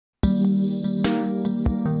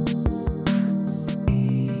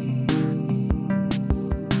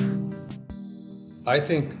I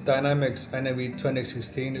think Dynamics NAV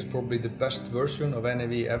 2016 is probably the best version of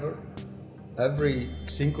NAV ever. Every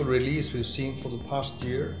single release we've seen for the past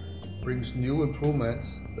year brings new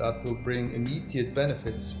improvements that will bring immediate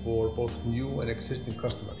benefits for both new and existing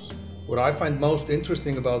customers. What I find most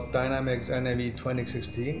interesting about Dynamics NAV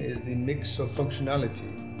 2016 is the mix of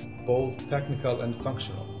functionality, both technical and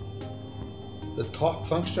functional. The top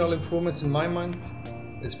functional improvements in my mind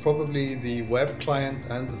is probably the web client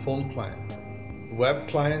and the phone client. The web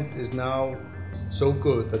client is now so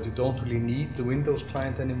good that you don't really need the Windows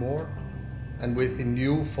client anymore. And with the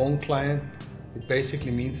new phone client, it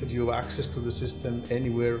basically means that you have access to the system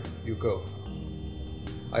anywhere you go.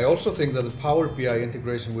 I also think that the Power BI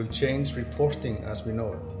integration will change reporting as we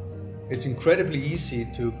know it. It's incredibly easy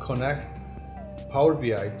to connect Power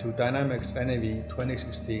BI to Dynamics NAV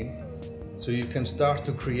 2016, so you can start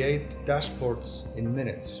to create dashboards in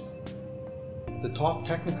minutes. The top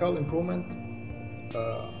technical improvement,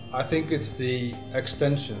 I think it's the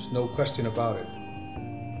extensions, no question about it.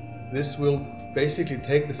 This will basically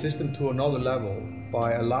take the system to another level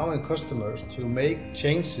by allowing customers to make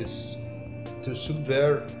changes to suit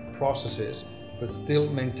their processes, but still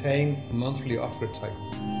maintain a monthly upgrade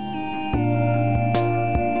cycle.